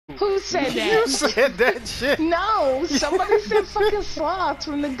Who said that? You said that shit. No, somebody said fucking sloths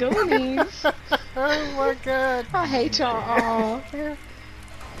from the Goonies. Oh my god. I hate y'all all.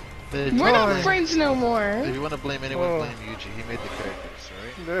 We're not friends no more. If you want to blame anyone, blame Yuji. He made the characters,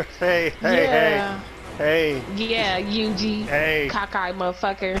 right? Hey. Hey. Yeah, Yuji. Hey. Cockeyed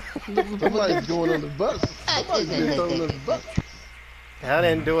motherfucker. Somebody's going on the bus. Somebody's been thrown on the bus. I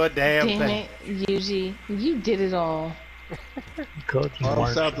didn't do a damn thing. Damn it, Yuji. You did it all.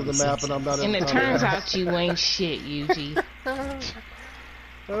 I'm south of the map and I'm not in the And it turns out you ain't shit, Yuji.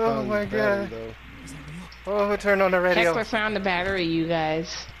 Oh my god. Oh, who turned on the radio? Heckler found the battery, you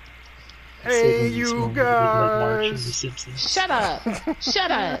guys. Hey, you guys! Shut up!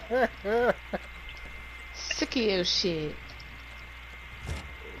 Shut up! Sick of your shit.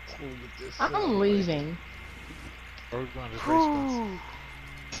 I'm leaving. Or we're going to race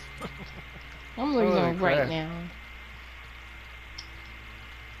bus. I'm leaving right now.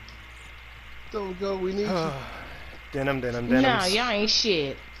 Don't go, we need you. Denim. No, y'all ain't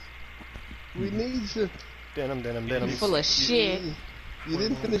shit. We need you. Denim. You full of shit. You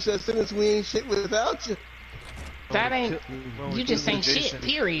didn't finish that sentence, we ain't shit without you. That ain't... You just ain't shit,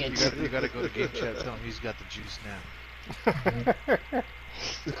 period. You gotta go to game chat, tell him he's got the juice now.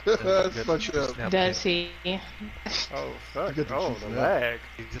 That's fucked up. Does he? Oh, fuck. Oh, the lag.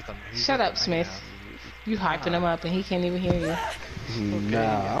 Shut up, Smith. You hyping him up and he can't even hear you.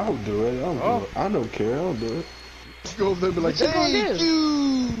 Nah, I'll do it. I don't care. I'll do it. Just go over there and be like, What you gonna do?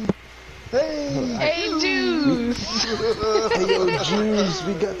 Juice! Hey, Juice! Hey, yo, Juice,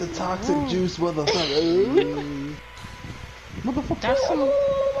 we got the toxic juice, motherfucker. Motherfucker. That's some...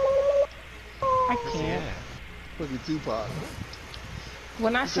 I can't. Fucking Tupac.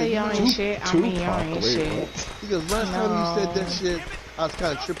 When I say y'all ain't shit, I mean y'all ain't shit. Because last time you said that shit, I was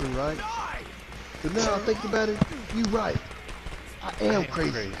kind of tripping, right? But now I think about it, you right. I am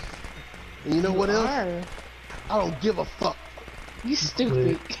crazy. And you know what else? I don't give a fuck. You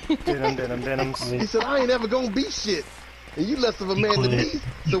stupid. Denim. He said, I ain't ever gonna be shit. And you less of a man than me.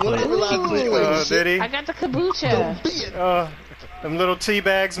 So when I realized you ain't shit, did he? I got the kombucha. be it. Them little tea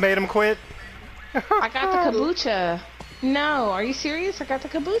bags made him quit. I got the kombucha. No, are you serious? I got the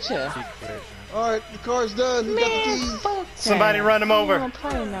kombucha. Alright, the car's done. Who got the keys? Fuck Somebody that. run him over. I don't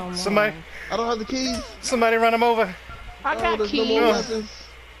play no more. Somebody. I don't have the keys. Somebody run him over. I got there's keys. no more weapons.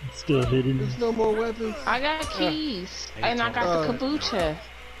 Still hidden. There's no more weapons. I got keys. And I got the kombucha.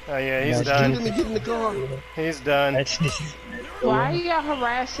 Oh yeah, he's Let done. me get in the car. He's done. Why are y'all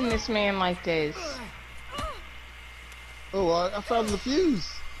harassing this man like this? Oh, I found the fuse.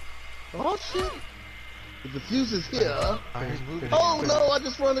 Oh shit. The fuse is here. Oh no, I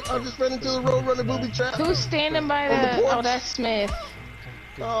just ran into the road running booby trap. Who's standing by the... Oh, that's Smith.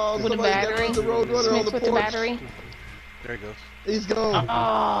 Oh, with the battery. The road runner on Smith the with the porch. battery. There he goes. He's gone.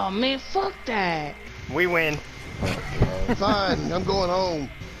 Oh, man, fuck that. We win. Fine, I'm going home.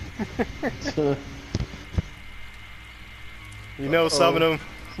 You know some of them.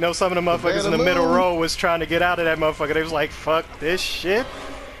 Some of the motherfuckers in the middle row was trying to get out of that motherfucker. They was like, "Fuck this shit.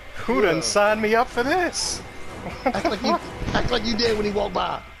 Who done signed me up for this?" Act like you did when he walked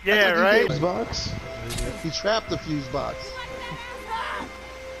by. Yeah, right. Fuse box. He trapped the fuse box.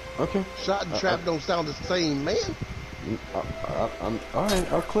 Okay. Shot and trap don't sound the same, man.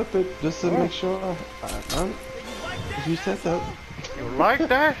 Alright, I'll clip it just to make sure. If you said that. You like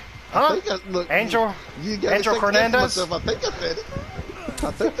that? Huh? Look, Angel Angel Hernandez? I think I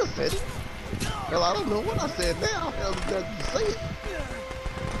said it. Hell, I don't know what I said now. Hell, you say it.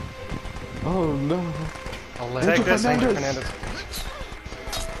 Oh no. Take this, Angel Hernandez.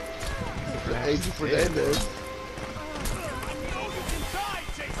 Angel Hernandez.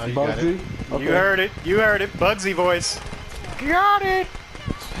 Oh, you got it. Okay. You heard it. Bugsy voice. Got it.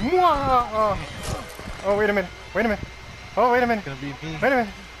 Mwah. Oh, wait a minute. Oh, wait a minute. It's gonna be me. Wait a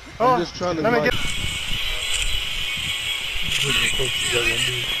minute. Oh, I'm just trying to let me get.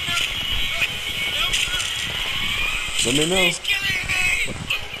 Let me know.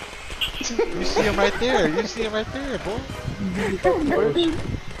 You see him right there. Boy.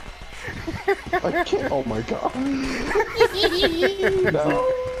 I can't. Oh my god. No.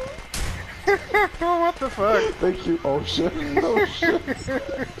 What the fuck? Thank you. Oh shit. Oh shit.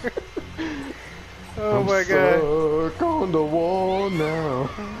 Oh my god. Stuck on the wall now.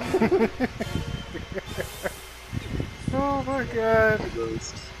 Oh my god.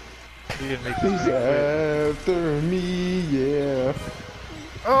 He didn't make He's after me, yeah.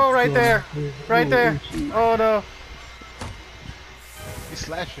 Oh, right there. Right there. Oh no. He's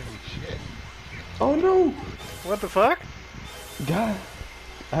slashing me, shit. Oh no. What the fuck? God.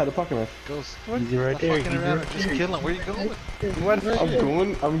 I had a pocket knife. Ghost. Easy right there. Fucking around. Just kill him. Where you going?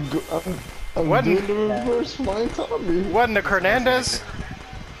 I'm doing the reverse flying Tommy. Wasn't the Hernandez?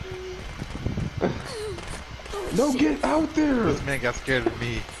 No, get out there! This man got scared of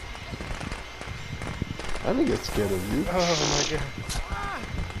me. I didn't get scared of you. Oh my god.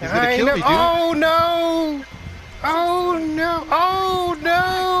 He's gonna kill me, dude. Oh no! Oh no! Oh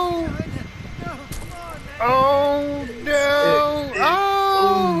no! Oh no!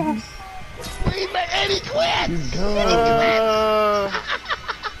 Oh! Wait, man, Eddie, quit! He's gone.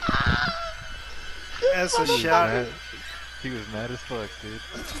 That's a shot. He was mad as fuck, dude.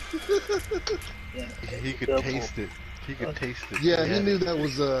 He could taste it. He could taste it. Yeah, he knew that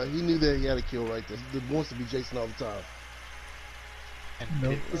was he knew that he had a kill right there. He wants to be Jason all the time. And No,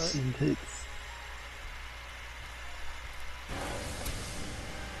 it- it's intense.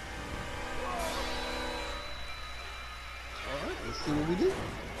 Alright, let's see what we do.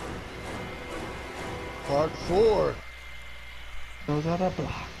 Part 4. Those are the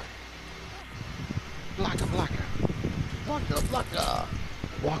block. Blocka, blocka. Blocka, blocka.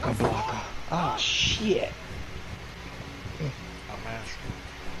 Waka blocka. Ah, shit. A mask.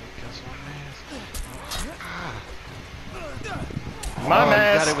 Because my mask. My Oh,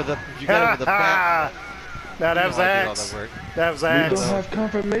 mask. You got it with the, you got it with the back. Now that was You know I did all axe. that work. That was We axe. don't have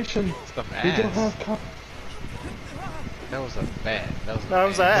confirmation. Stuff We don't ass. have That was a bad. That was a That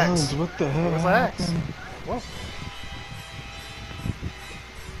was bad. axe. Bunz, what the hell That was axe. happened? Whoa.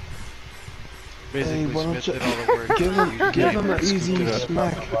 Basically, Hey, why don't Smith you- did all the work. Give him, You give did him it. an easy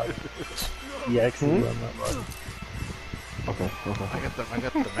smack. He actually run that run. Okay, okay. I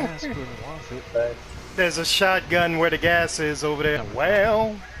got the mask. Who wants it? There's a shotgun where the gas is over there.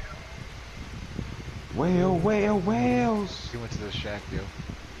 Well, Whales. He went to the shack, yo.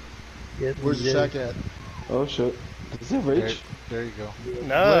 Yes, Where's he the did. shack at? Oh shit. Is it There, rich? there you go.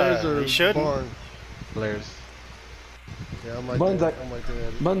 Blair's no, or he shouldn't. Barn? Blair's. Yeah, I'm right Bunz, there. I'm right there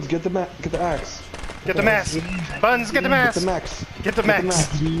at it. Bunz, get the axe. Get the mask. Bunz, get the Get mask. the max. Get the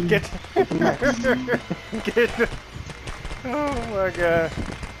max. Get. Get the max. Get. Oh my god.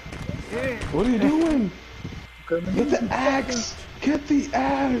 What are you doing? Get the axe. Get the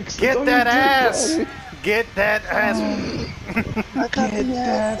axe. Get Don't that you ass. take Get that ass. that. Get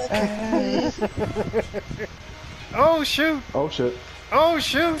that ass. Oh shoot. Oh shit. Oh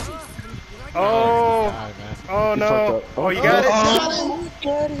shoot. Oh. God, man. Oh He no. fucked up. Oh, you got it.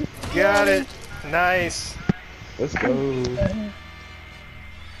 Got it. Got it. Nice. Let's go.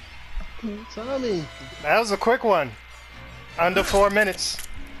 Tommy. That was a quick one. Under 4 minutes.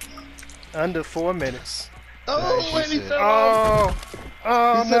 Under 4 minutes. Oh, she wait, he said. fell off. Oh.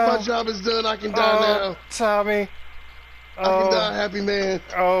 Oh He said my no. job is done. I can die Oh, now. Tommy. I can die, Oh. happy man.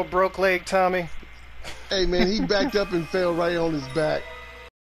 Oh, broke leg, Tommy. Hey, man, he backed up and fell right on his back.